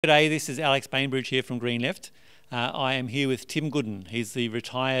G'day, this is Alex Bainbridge here from Green Left. I am here with Tim Gooden. He's the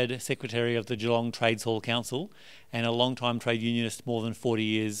retired Secretary of the Geelong Trades Hall Council and a long-time trade unionist, more than 40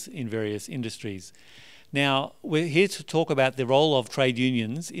 years in various industries. Now, we're here to talk about the role of trade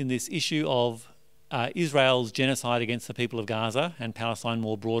unions in this issue of Israel's genocide against the people of Gaza and Palestine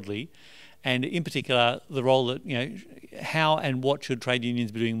more broadly, and in particular the role that, how and what should trade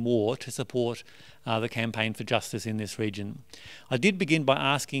unions be doing more to support the campaign for justice in this region. I did begin by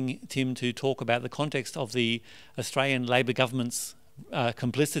asking Tim to talk about the context of the Australian Labor government's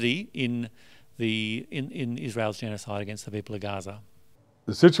complicity in Israel's genocide against the people of Gaza.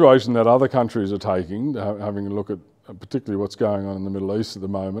 The situation that other countries are taking, having a look at particularly what's going on in the Middle East at the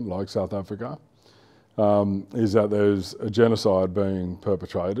moment, like South Africa, is that there's a genocide being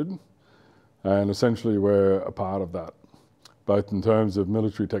perpetrated, and essentially we're a part of that, both in terms of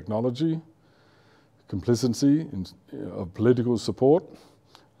military technology, complicity, of political support,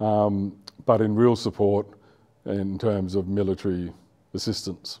 but in real support in terms of military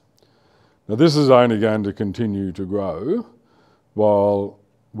assistance. Now this is only going to continue to grow while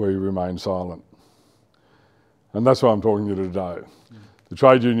we remain silent. And that's why I'm talking to you today. The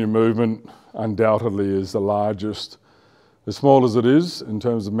trade union movement undoubtedly is the largest, as small as it is in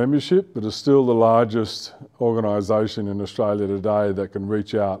terms of membership, but it's still the largest organisation in Australia today that can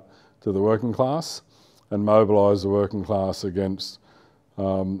reach out to the working class and mobilise the working class against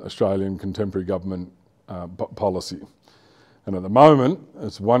Australian contemporary government policy. And at the moment,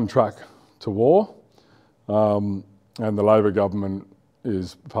 it's one track to war, and the Labor government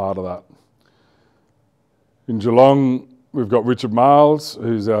is part of that. In Geelong, we've got Richard Marles,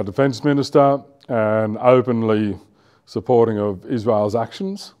 who's our Defence Minister, and openly supporting of Israel's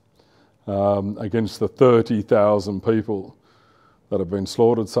actions against the 30,000 people that have been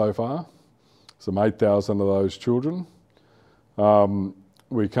slaughtered so far. Some 8,000 of those children.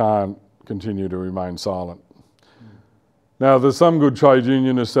 We can't continue to remain silent. Now, there's some good trade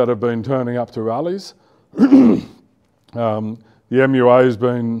unionists that have been turning up to rallies. The MUA has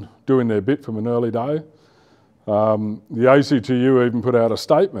been doing their bit from an early day. The ACTU even put out a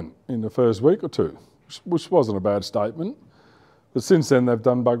statement in the first week or two, which wasn't a bad statement, but since then they've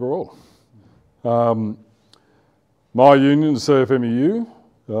done bugger all. My union, the CFMEU,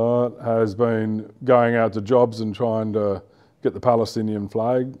 has been going out to jobs and trying to get the Palestinian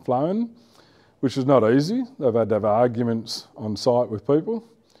flag flown, which is not easy. They've had to have arguments on site with people,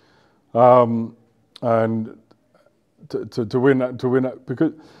 and to win it,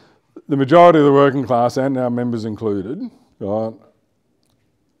 because the majority of the working class, and our members included, have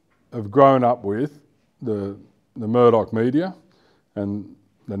grown up with the Murdoch media and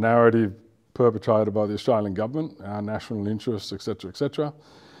the narrative perpetrated by the Australian government, our national interests, etc., etc.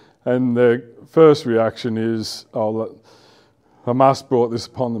 And their first reaction is, oh, Hamas brought this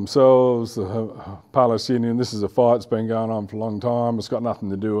upon themselves, the Palestinian, this is a fight that's been going on for a long time, it's got nothing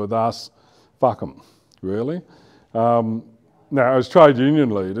to do with us, fuck them, really. Now, as trade union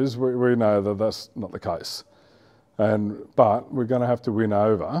leaders, we know that that's not the case. But we're going to have to win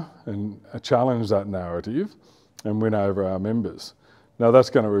over and challenge that narrative and win over our members. Now, that's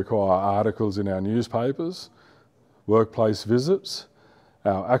going to require articles in our newspapers, workplace visits,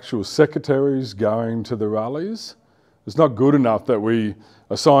 our actual secretaries going to the rallies. It's not good enough that we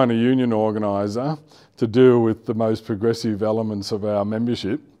assign a union organiser to deal with the most progressive elements of our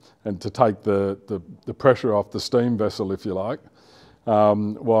membership and to take the pressure off the steam vessel, if you like,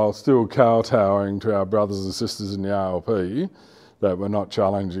 while still kowtowing to our brothers and sisters in the ALP that we're not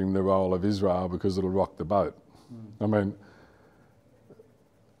challenging the role of Israel because it'll rock the boat. I mean,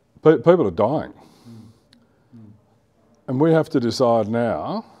 people are dying. And we have to decide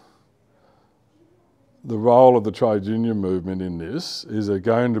now the role of the trade union movement in this. Is it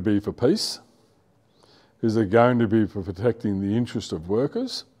going to be for peace? Is it going to be for protecting the interest of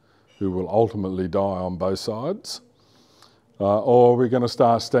workers who will ultimately die on both sides? Or are we going to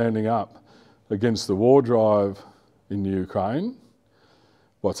start standing up against the war drive in Ukraine,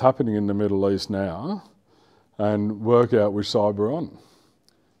 what's happening in the Middle East now, and work out which side we're on?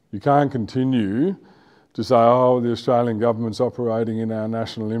 You can't continue to say, oh, the Australian government's operating in our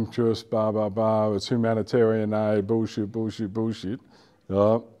national interest, blah, blah, blah, it's humanitarian aid, bullshit, bullshit, bullshit.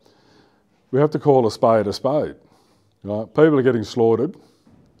 We have to call a spade a spade. People are getting slaughtered,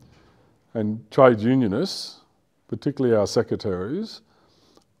 and trade unionists, particularly our secretaries,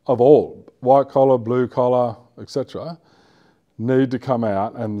 of all, white collar, blue collar, etc., need to come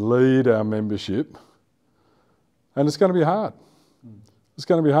out and lead our membership, and it's going to be hard. It's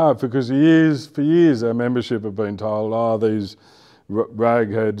going to be hard because for years our membership have been told, oh, these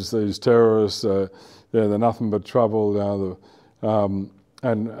ragheads, these terrorists, they're nothing but trouble.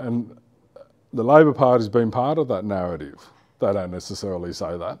 and the Labor Party's been part of that narrative. They don't necessarily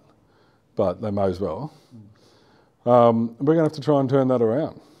say that, but they may as well. We're going to have to try and turn that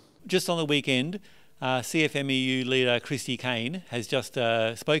around. Just on the weekend, CFMEU leader Christy Kane has just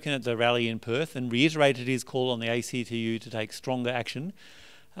spoken at the rally in Perth and reiterated his call on the ACTU to take stronger action.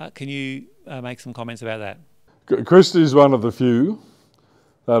 Can you make some comments about that? Christy's one of the few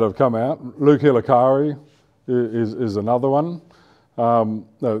that have come out. Luke Hilakari is another one.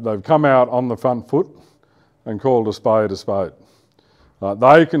 They've come out on the front foot and called a spade a spade.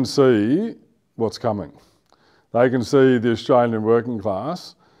 They can see what's coming. They can see the Australian working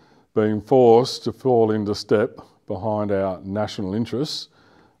class being forced to fall into step behind our national interests,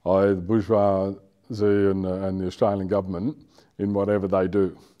 i.e. the bourgeoisie and the Australian government, in whatever they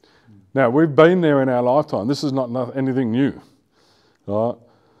do. Now, we've been there in our lifetime. This is not anything new. Right?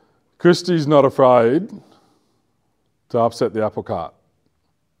 Christie's not afraid to upset the apple cart.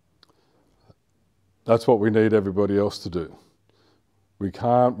 That's what we need everybody else to do. We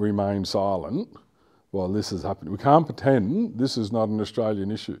can't remain silent while this is happening. We can't pretend this is not an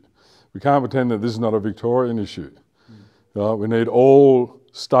Australian issue. We can't pretend that this is not a Victorian issue. We need all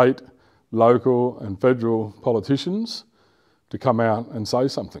state, local and federal politicians to come out and say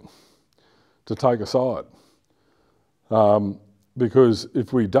something, to take a side. Because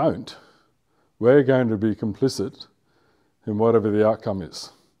if we don't, we're going to be complicit in whatever the outcome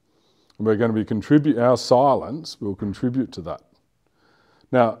is. And we're going to be our silence will contribute to that.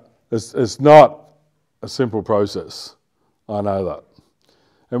 Now, it's not a simple process, I know that.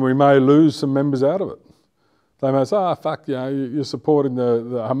 And we may lose some members out of it. They may say, fuck, you're supporting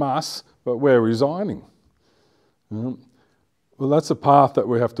the Hamas, but we're resigning. Well, that's a path that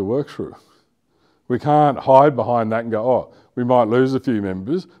we have to work through. We can't hide behind that and go, we might lose a few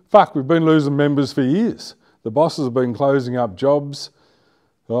members. Fuck, we've been losing members for years. The bosses have been closing up jobs.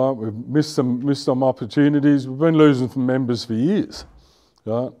 We've missed some opportunities. We've been losing some members for years.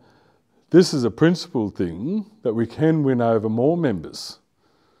 Right? This is a principled thing that we can win over more members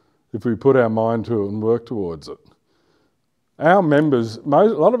if we put our mind to it and work towards it. Our members, a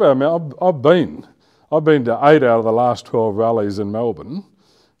lot of our members, I've been to 8 out of the last 12 rallies in Melbourne,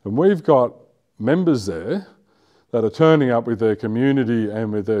 and we've got members there that are turning up with their community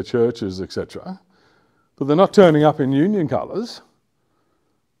and with their churches, etc. But they're not turning up in union colours.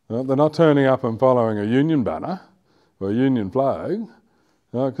 They're not turning up and following a union banner or a union flag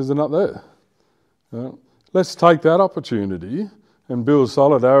because they're not there. Let's take that opportunity and build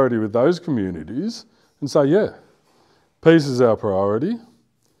solidarity with those communities and say, peace is our priority,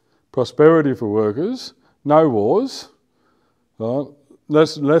 prosperity for workers, no wars.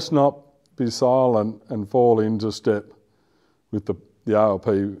 Let's not be silent and fall into step with the ALP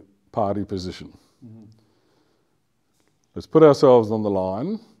party position. Mm-hmm. Let's put ourselves on the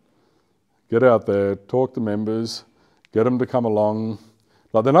line, get out there, talk to members, get them to come along.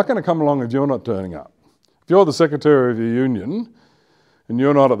 Like, they're not going to come along if you're not turning up. If you're the secretary of your union and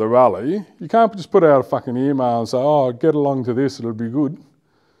you're not at the rally, you can't just put out a fucking email and say, get along to this, it'll be good.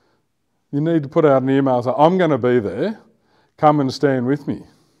 You need to put out an email and say, I'm going to be there, come and stand with me.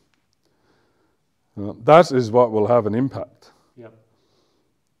 That is what will have an impact. Yep.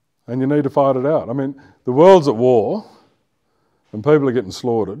 And you need to fight it out. I mean, the world's at war and people are getting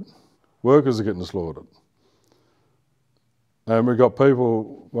slaughtered, workers are getting slaughtered. And we've got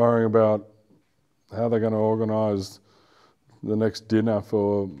people worrying about how they're going to organise the next dinner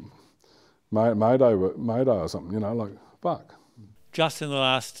for May Day or something, fuck. Just in the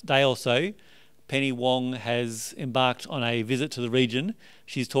last day or so, Penny Wong has embarked on a visit to the region.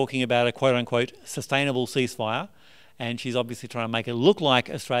 She's talking about a quote-unquote sustainable ceasefire, and she's obviously trying to make it look like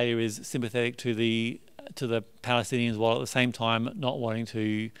Australia is sympathetic to the Palestinians, while at the same time not wanting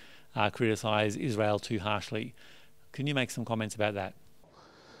to criticise Israel too harshly. Can you make some comments about that?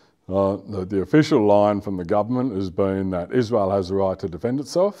 The official line from the government has been that Israel has the right to defend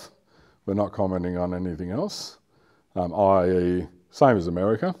itself. We're not commenting on anything else, i.e. same as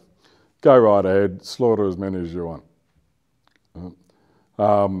America. Go right ahead, slaughter as many as you want.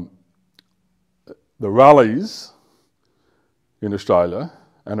 The rallies in Australia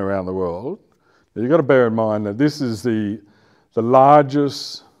and around the world, you've got to bear in mind that this is the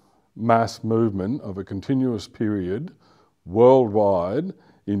largest mass movement of a continuous period worldwide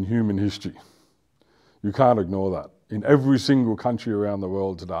in human history. You can't ignore that. In every single country around the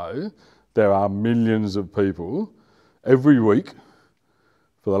world today, there are millions of people every week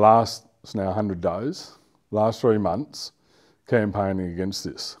for the last, it's now 100 days, last 3 months, campaigning against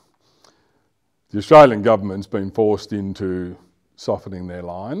this. The Australian government's been forced into softening their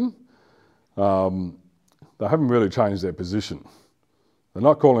line. They haven't really changed their position. They're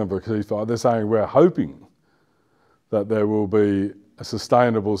not calling for a ceasefire. They're saying we're hoping that there will be a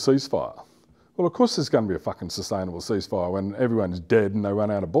sustainable ceasefire. Well, of course there's going to be a fucking sustainable ceasefire when everyone's dead and they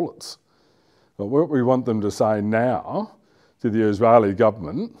run out of bullets. But what we want them to say now to the Israeli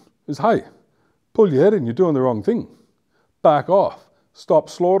government is, hey, pull your head in, you're doing the wrong thing. Back off. Stop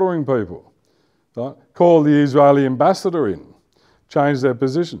slaughtering people. Right? Call the Israeli ambassador in. Change their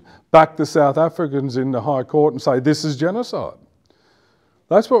position. Back the South Africans in the High Court and say this is genocide.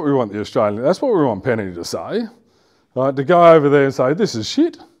 That's what we want that's what we want Penny to say. Right? To go over there and say this is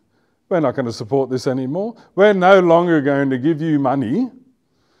shit. We're not going to support this anymore. We're no longer going to give you money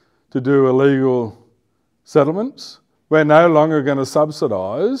to do illegal settlements. We're no longer going to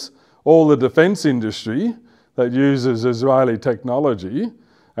subsidise all the defence industry that uses Israeli technology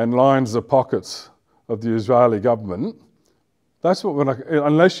and lines the pockets of the Israeli government. That's what we're not,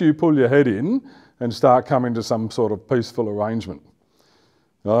 unless you pull your head in and start coming to some sort of peaceful arrangement.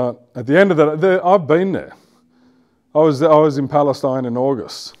 At the end of that, I've been there. I was in Palestine in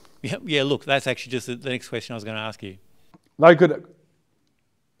August. Yeah, look, that's actually just the next question I was going to ask you.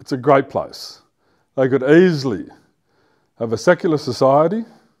 It's a great place. They could easily have a secular society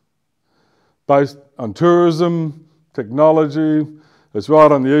based on tourism, technology. It's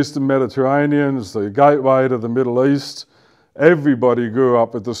right on the Eastern Mediterranean. It's the gateway to the Middle East. Everybody grew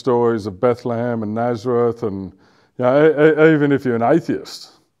up with the stories of Bethlehem and Nazareth, and you know, even if you're an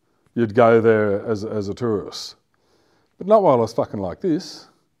atheist, you'd go there as a tourist. But not while it's fucking like this.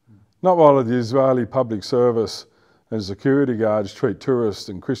 Not while the Israeli public service and security guards treat tourists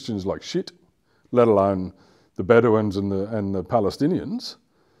and Christians like shit, let alone the Bedouins and the Palestinians.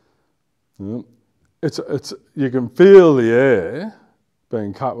 You can feel the air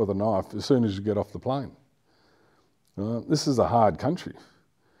being cut with a knife as soon as you get off the plane. This is a hard country.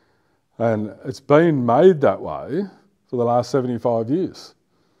 And it's been made that way for the last 75 years.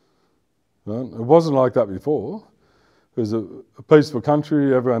 It wasn't like that before. It was a peaceful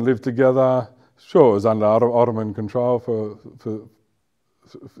country, everyone lived together. Sure, it was under Ottoman control for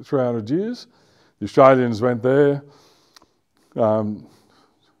 300 years. The Australians went there,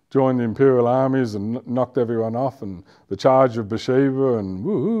 joined the imperial armies and knocked everyone off, and the charge of Bathsheba and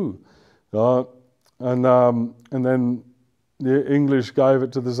woohoo. And then the English gave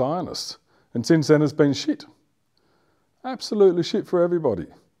it to the Zionists. And since then it's been shit. Absolutely shit for everybody,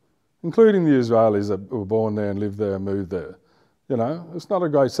 including the Israelis that were born there and lived there and moved there. You know, it's not a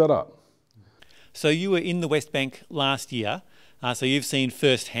great setup. So you were in the West Bank last year, so you've seen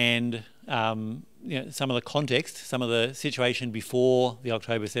firsthand some of the context, some of the situation before the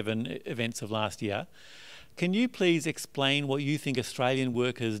October 7 events of last year. Can you please explain what you think Australian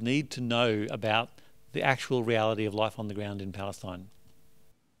workers need to know about the actual reality of life on the ground in Palestine?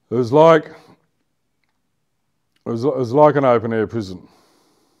 It was like an open air prison.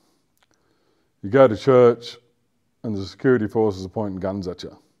 You go to church and the security forces are pointing guns at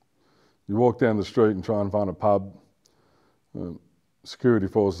you. You walk down the street and try and find a pub. Security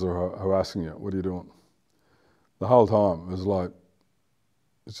forces are harassing you. What are you doing? The whole time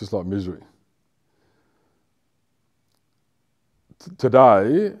it's just like misery.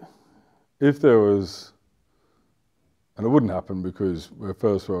 Today, if there was, and it wouldn't happen because we're a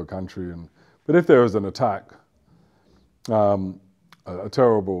first world country, but if there was an attack, a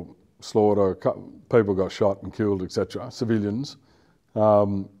terrible slaughter, people got shot and killed, etc., civilians,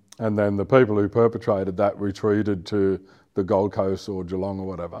 and then the people who perpetrated that retreated to the Gold Coast or Geelong or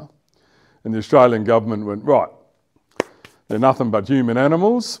whatever, and the Australian government went, right, they're nothing but human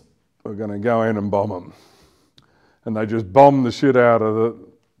animals, we're going to go in and bomb them. And they just bombed the shit out of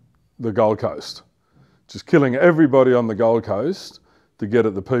the Gold Coast, just killing everybody on the Gold Coast to get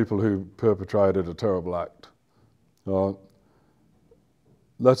at the people who perpetrated a terrible act.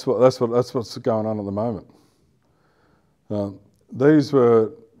 That's what's going on at the moment. These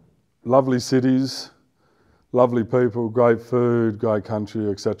were lovely cities, lovely people, great food, great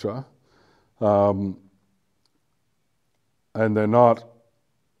country, etc. And they're not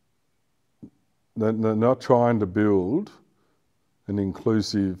trying to build an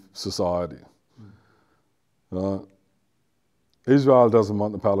inclusive society. Israel doesn't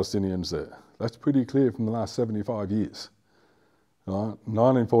want the Palestinians there. That's pretty clear from the last 75 years.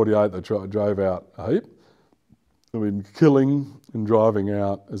 1948 they drove out a heap. They've been killing and driving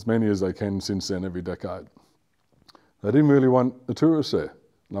out as many as they can since then, every decade. They didn't really want the tourists there,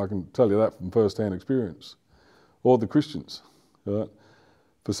 and I can tell you that from first-hand experience, or the Christians. Right?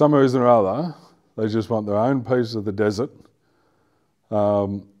 For some reason or other, they just want their own piece of the desert,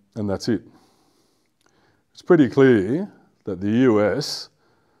 and that's it. It's pretty clear that the US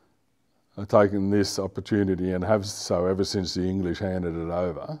are taking this opportunity, and have so ever since the English handed it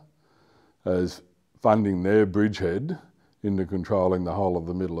over, as funding their bridgehead into controlling the whole of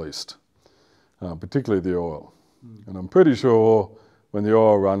the Middle East, particularly the oil. And I'm pretty sure when the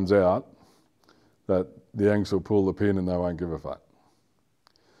oil runs out that the Yanks will pull the pin and they won't give a fuck.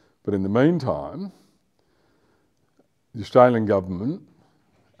 But in the meantime, the Australian government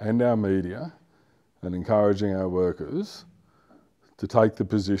and our media are encouraging our workers to take the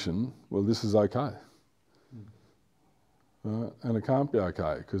position, well, this is okay. And it can't be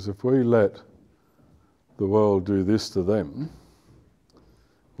okay, because if we let the world do this to them,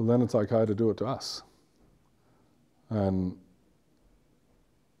 well, then it's okay to do it to us. And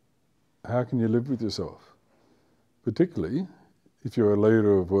how can you live with yourself? Particularly if you're a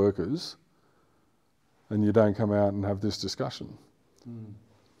leader of workers and you don't come out and have this discussion.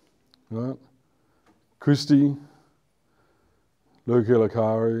 Right? Christie, Luke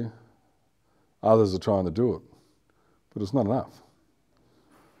Ilakari, others are trying to do it, but it's not enough.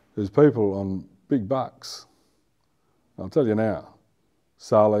 There's people on big bucks. I'll tell you now,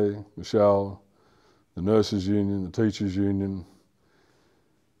 Sally, Michelle, the nurses union, the teachers union,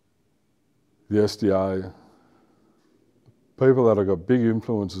 the SDA, people that have got big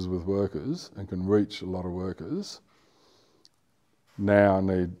influences with workers and can reach a lot of workers, now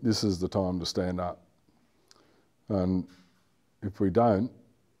this is the time to stand up. And if we don't,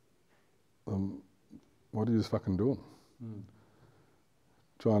 what are you fucking doing?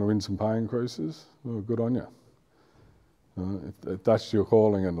 Trying to win some pay increases? Well, good on you. If that's your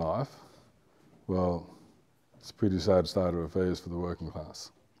calling in life, well, it's a pretty sad state of affairs for the working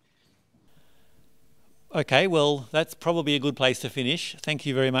class. Okay, well, that's probably a good place to finish. Thank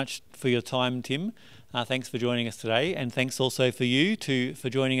you very much for your time, Tim. Thanks for joining us today, and thanks also for you for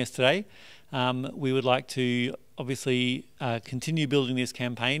joining us today. We would like to obviously continue building this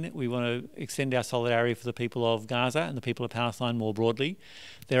campaign. We want to extend our solidarity for the people of Gaza and the people of Palestine more broadly.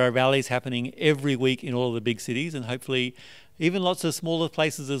 There are rallies happening every week in all of the big cities, and hopefully even lots of smaller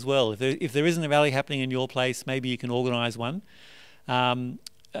places as well. If there isn't a rally happening in your place, maybe you can organise one.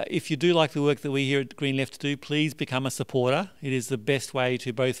 If you do like the work that we here at Green Left do, please become a supporter. It is the best way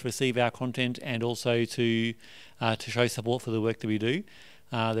to both receive our content and also to show support for the work that we do.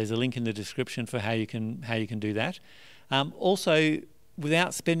 There's a link in the description for how you can do that. Also,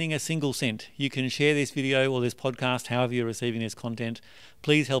 without spending a single cent, you can share this video or this podcast, however you're receiving this content.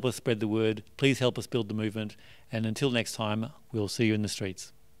 Please help us spread the word. Please help us build the movement. And until next time, we'll see you in the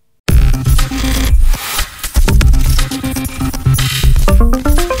streets.